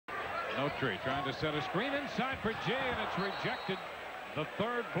Notre trying to set a screen inside for G, and it's rejected. The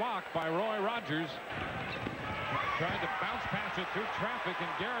third block by Roy Rogers. Trying to bounce pass it through traffic,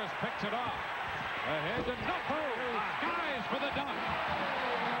 and Garris picks it off. Ahead to Notre. Skies for the dunk.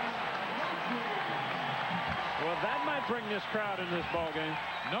 Well, that might bring this crowd in this ball game.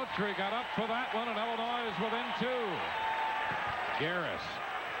 Notre got up for that one, and Illinois is within 2. Garris.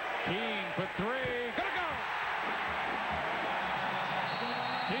 Keene for 3. Gonna go.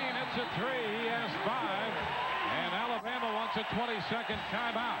 Keene hits a 3. He has 5. And Alabama wants a 20-second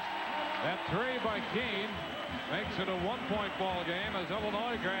timeout. That 3 by Keene makes it a 1-point ball game as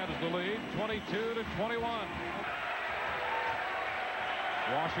Illinois grabs the lead, 22-21.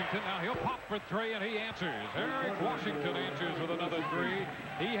 Washington, now he'll pop for 3, and he answers. Eric Washington answers with another 3.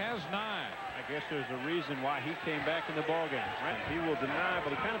 He has 9. I guess there's a reason why he came back in the ball game. Right? He will deny,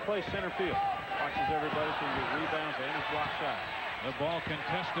 but he kind of plays center field. Watches everybody so he gets rebounds and his block shot. The ball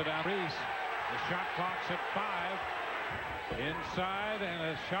contested out east. The shot clock's at 5. Inside,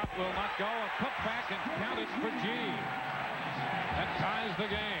 and a shot will not go. A putback and counted for G. That ties the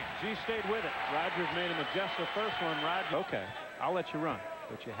game. G stayed with it. Rogers made him adjust the first one. Rogers, okay, I'll let you run,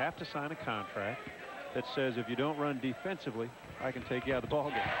 but you have to sign a contract that says if you don't run defensively, I can take you out of the ball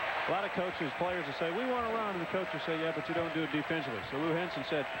game. A lot of coaches, players will say, we want to run, and the coach will say, yeah, but you don't do it defensively. So Lou Henson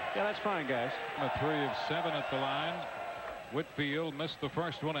said, yeah, that's fine, guys. A 3 of 7 at the line. Whitfield missed the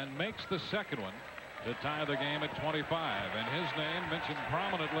first one and makes the second one to tie the game at 25. And his name mentioned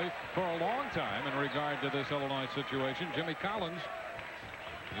prominently for a long time in regard to this Illinois situation. Jimmy Collins,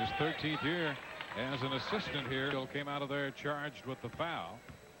 his 13th year as an assistant here, still came out of there charged with the foul.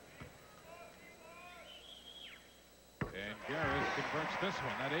 And Garris converts this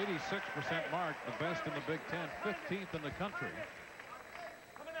one. That 86% mark, the best in the Big Ten, 15th in the country.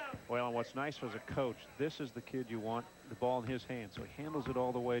 Well, and what's nice as a coach, this is the kid you want the ball in his hands. So he handles it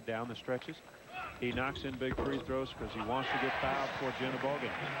all the way down the stretches. He knocks in big free throws because he wants to get fouled towards the end of the ball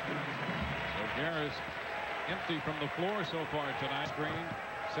game. So Garris empty from the floor so far tonight. Screen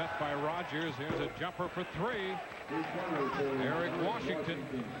set by Rogers. Here's a jumper for 3. Eric Washington.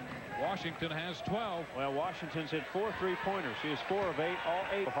 Washington has 12. Well, Washington's hit 4 3-pointers. He is 4 of 8. All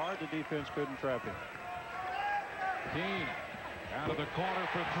 8 hard. The defense couldn't trap him. Keene out of the corner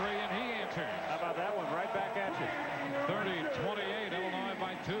for 3, and he answers. How about that one? Right back at you. 30-28. Illinois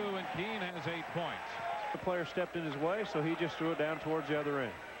by 2, and Keene has 8 points. The player stepped in his way, so he just threw it down towards the other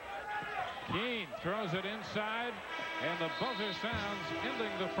end. Keene throws it inside, and the buzzer sounds,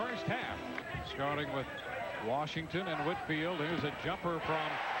 ending the first half. Starting with Washington and Whitfield. Here's a jumper from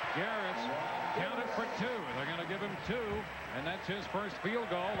Garris. Counted for 2. They're going to give him 2, and that's his first field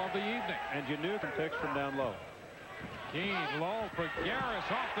goal of the evening. And Janusz picks from down low. Keene low for Garris,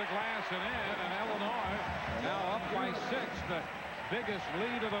 off the glass and in, and Illinois now up by 6. The biggest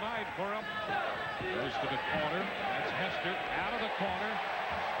lead of the night for him. Goes to the corner. That's Hester out of the corner.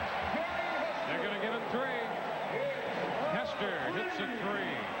 They're going to give him 3. Hester hits a 3.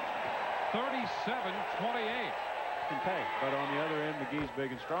 37-28. Can pay, but on the other end, McGee's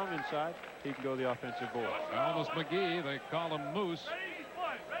big and strong inside. He can go the offensive board. Almost McGee. They call him Moose.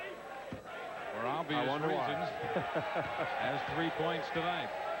 For obvious reasons. Has 3 points tonight.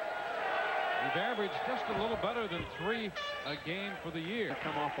 He's averaged just a little better than 3 a game for the year.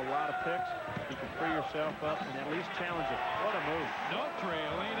 Come off a lot of picks. You can free yourself up and at least challenge it. What a move. Notre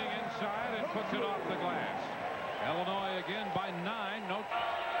leaning inside and puts it off the glass. Illinois again by 9. Notre.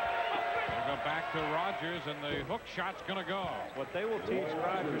 They'll go back to Rogers, and the hook shot's going to go. What they will teach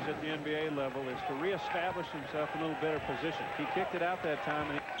Rogers at the NBA level is to reestablish himself in a little better position. He kicked it out that time.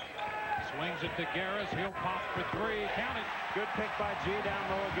 And he swings it to Garris. He'll pop for 3. Count it. Good pick by G down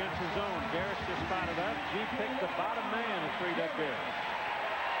low against his zone. Garris just spotted up. G picked the bottom man and freed up Garris.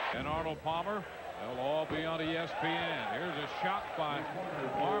 And Arnold Palmer. They'll all be on ESPN. Here's a shot by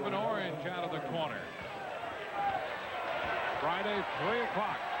Marvin Orange out of the corner. Friday, 3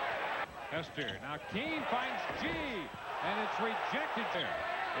 o'clock. Hester. Now Keene finds G, and it's rejected there.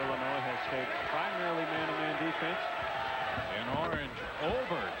 Illinois has stayed primarily man-to-man defense. And Orange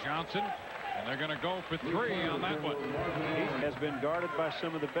over Johnson, and they're going to go for 3 on that one. He has been guarded by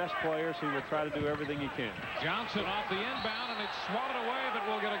some of the best players. He will try to do everything he can. Johnson off the inbound, and it's swatted away, but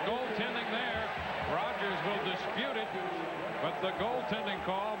we'll get a goaltending there. Rogers will dispute it, but the goaltending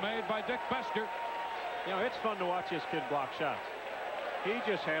call made by Dick Bester. You know, it's fun to watch this kid block shots. He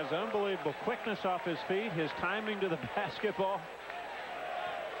just has unbelievable quickness off his feet, his timing to the basketball.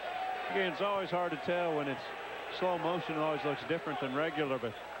 Again, it's always hard to tell when it's slow motion. It always looks different than regular,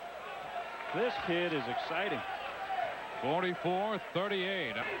 but this kid is exciting.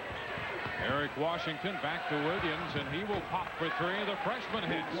 44-38. Eric Washington back to Williams, and he will pop for three. The freshman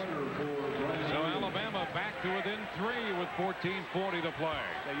hits. So Alabama back to within 3 with 14:40 to play.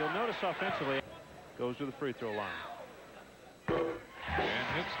 Now you'll notice offensively goes to the free throw line. And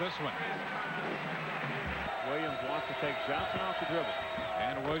hits this one. Williams wants to take Johnson off the dribble.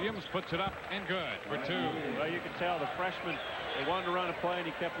 And Williams puts it up and good for 2. Well, you can tell the freshman, they wanted to run a play, and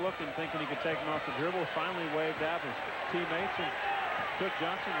he kept looking, thinking he could take him off the dribble. Finally waved out his teammates and took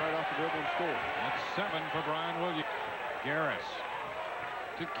Johnson right off the dribble and scored. That's 7 for Brian Williams. Garris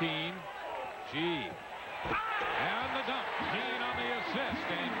to Keene. G. And the dunk. Keene on the assist,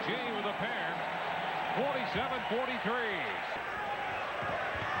 and G with a pair. 47-43.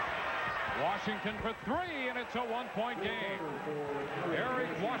 Washington for 3, and it's a 1-point game. Eric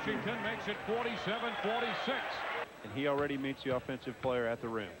Washington makes it 47-46. And he already meets the offensive player at the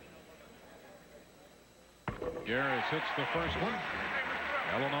rim. Garris hits the first one.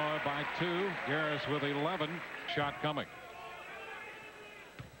 Illinois by 2. Garris with 11. Shot coming.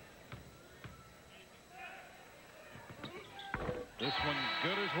 This one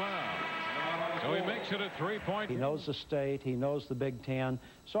good as well. So he makes it a 3-point. He knows the state. He knows the Big Ten.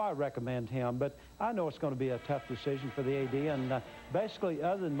 So I recommend him. But I know it's going to be a tough decision for the AD. And basically,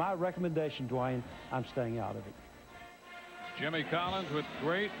 other than my recommendation, Dwayne, I'm staying out of it. Jimmy Collins with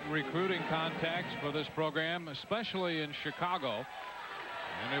great recruiting contacts for this program, especially in Chicago.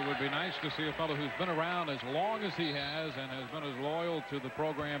 And it would be nice to see a fellow who's been around as long as he has and has been as loyal to the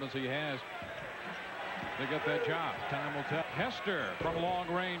program as he has to get that job. Time will tell. Hester from long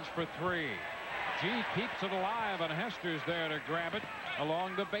range for 3. G keeps it alive, and Hester's there to grab it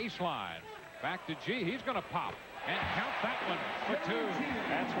along the baseline. Back to G. He's going to pop and count that one for 2.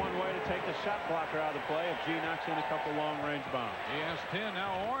 That's one way to take the shot blocker out of the play if G knocks in a couple long-range bombs. He has 10.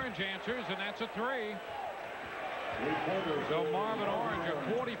 Now Orange answers, and that's a 3. So Marvin Orange, a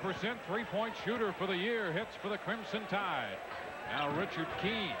 40% three-point shooter for the year, hits for the Crimson Tide. Now Richard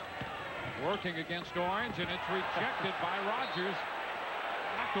Keene working against Orange, and it's rejected by Rogers.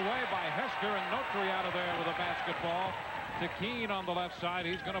 Knocked away by Hester, and Notary out of there with a basketball. To Keene on the left side.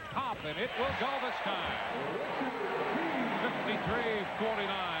 He's going to pop, and it will go this time. 53-49.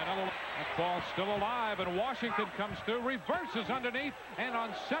 That ball still alive, and Washington comes through, reverses underneath, and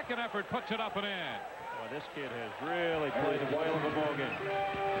on second effort puts it up and in. Well, this kid has really played a whale of a ball game.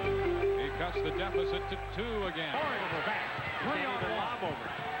 He cuts the deficit to 2 again. Over back. 3 on 1. Lob over.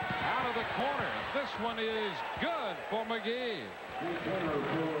 Out of the corner. This one is good for McGee. 54-53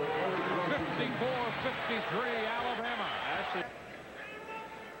 Alabama. Actually,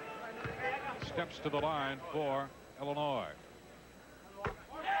 steps to the line for Illinois.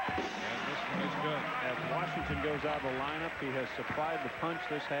 And this one is good. As Washington goes out of the lineup, he has supplied the punch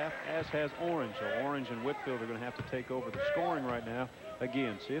this half, as has Orange. So Orange and Whitfield are going to have to take over the scoring right now.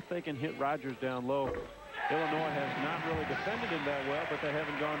 Again, see if they can hit Rogers down low. Illinois has not really defended him that well, but they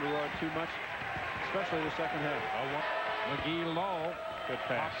haven't gone to Rod too much, especially the second half. McGee low. Good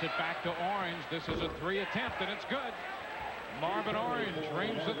pass. Pops it back to Orange. This is a 3 attempt, and it's good. Marvin Orange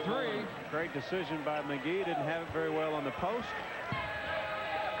rings the 3. Great decision by McGee. Didn't have it very well on the post.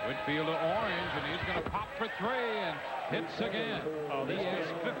 Whitfield to Orange, and he's going to pop for 3 and hits again. Oh, he has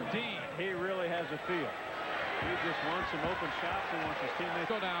 15. He really has a feel. He just wants some open shots. He wants his teammates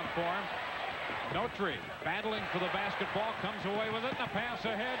to go down for him. Notary battling for the basketball, comes away with it, and a pass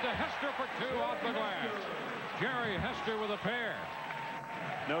ahead to Hester for 2 off the glass. Jerry Hester with a pair.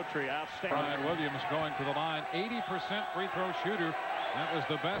 Notary outstanding. Brian Williams going to the line, 80% free throw shooter. That was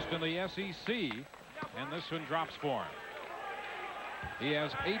the best in the SEC, and this one drops for him. He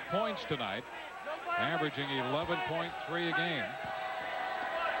has 8 points tonight, averaging 11.3 a game.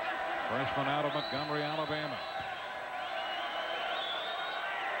 Freshman out of Montgomery, Alabama.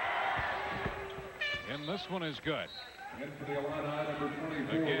 And this one is good.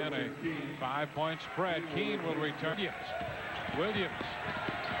 Again, a 5-point spread. Keene will return. Williams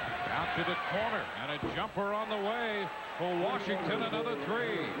out to the corner, and a jumper on the way for Washington. Another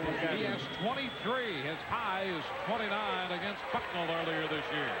 3. He has 23. His high is 29 against Bucknell earlier this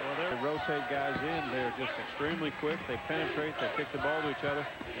year. Well, they rotate guys in. They're just extremely quick. They penetrate. They kick the ball to each other,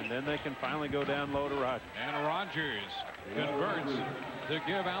 and then they can finally go down low to Rogers. And Rogers converts to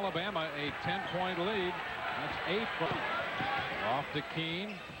give Alabama a 10-point lead. That's 8 for off to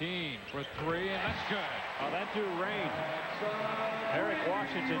Keene. Keene for 3, and that's good. Oh, that drew rain. Eric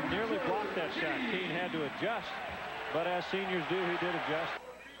Washington nearly blocked that shot. Keene had to adjust, but as seniors do, he did adjust.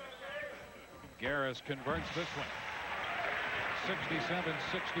 Garris converts this one.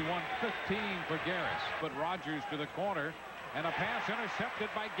 67-61, 15 for Garris. But Rogers to the corner, and a pass intercepted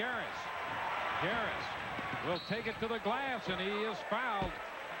by Garris. Garris will take it to the glass, and he is fouled.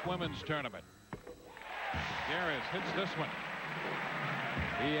 women's tournament. Garris hits this one.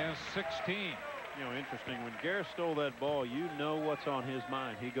 He has 16. You know, interesting, when Garris stole that ball, you know what's on his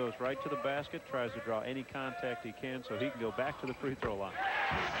mind. He goes right to the basket, tries to draw any contact he can so he can go back to the free throw line.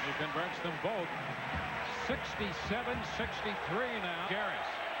 He converts them both. 67-63 now. Garris.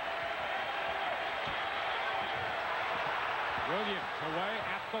 Williams away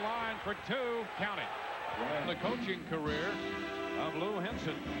at the line for two. Counting. The coaching career of Lou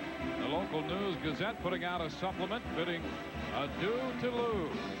Henson. The local News Gazette putting out a supplement bidding adieu to Lou.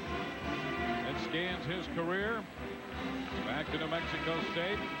 It scans his career back to New Mexico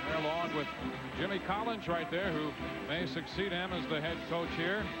State, along with Jimmy Collins right there, who may succeed him as the head coach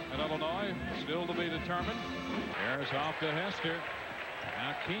here at Illinois. Still to be determined. Harris off to Hester.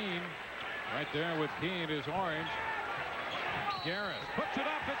 Now Keene right there with Keene is orange. Garris puts it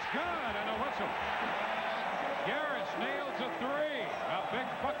up. It's good, and a whistle. Garris nails a three. A big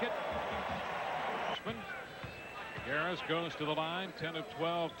bucket. Garris goes to the line, 10 of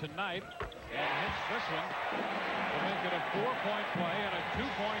 12 tonight, and hits this one to make it a 4-point play and a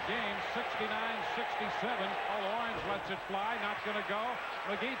 2-point game, 69-67. All orange lets it fly, not going to go.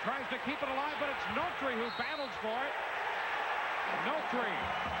 McGee tries to keep it alive, but it's Notri who battles for it. Notri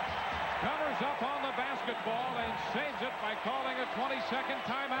covers up on the basketball and saves it by calling a 20-second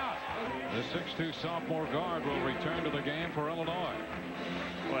timeout. The 6'2 sophomore guard will return to the game for Illinois.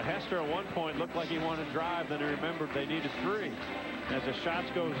 Well, Hester at one point looked like he wanted to drive, then he remembered they needed three. As the shots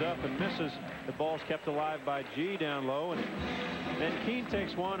goes up and misses, the ball's kept alive by G down low, and then Keene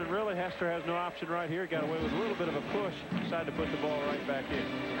takes one, and really Hester has no option right here. Got away with a little bit of a push, decided to put the ball right back in.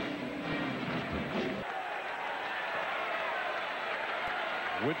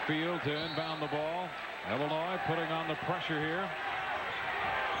 Whitfield to inbound the ball. Illinois putting on the pressure here.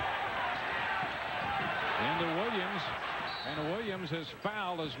 Into Williams. And Williams has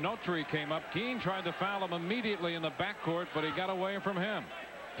fouled as Notri came up. Keene tried to foul him immediately in the backcourt, but he got away from him.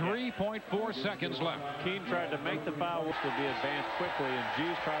 3.4 seconds left. Keene tried to make the foul, which would be advanced quickly, and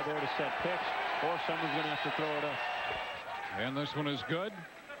G's tried there to set picks, or someone's going to have to throw it up. And this one is good.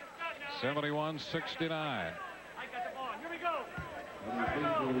 71-69.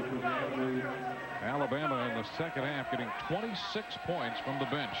 Alabama in the second half getting 26 points from the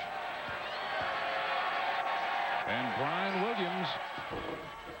bench. And Brian Williams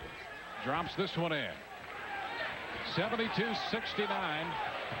drops this one in. 72-69.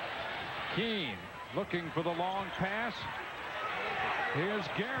 Keene looking for the long pass. Here's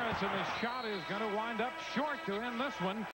Garris, and the shot is going to wind up short to end this one.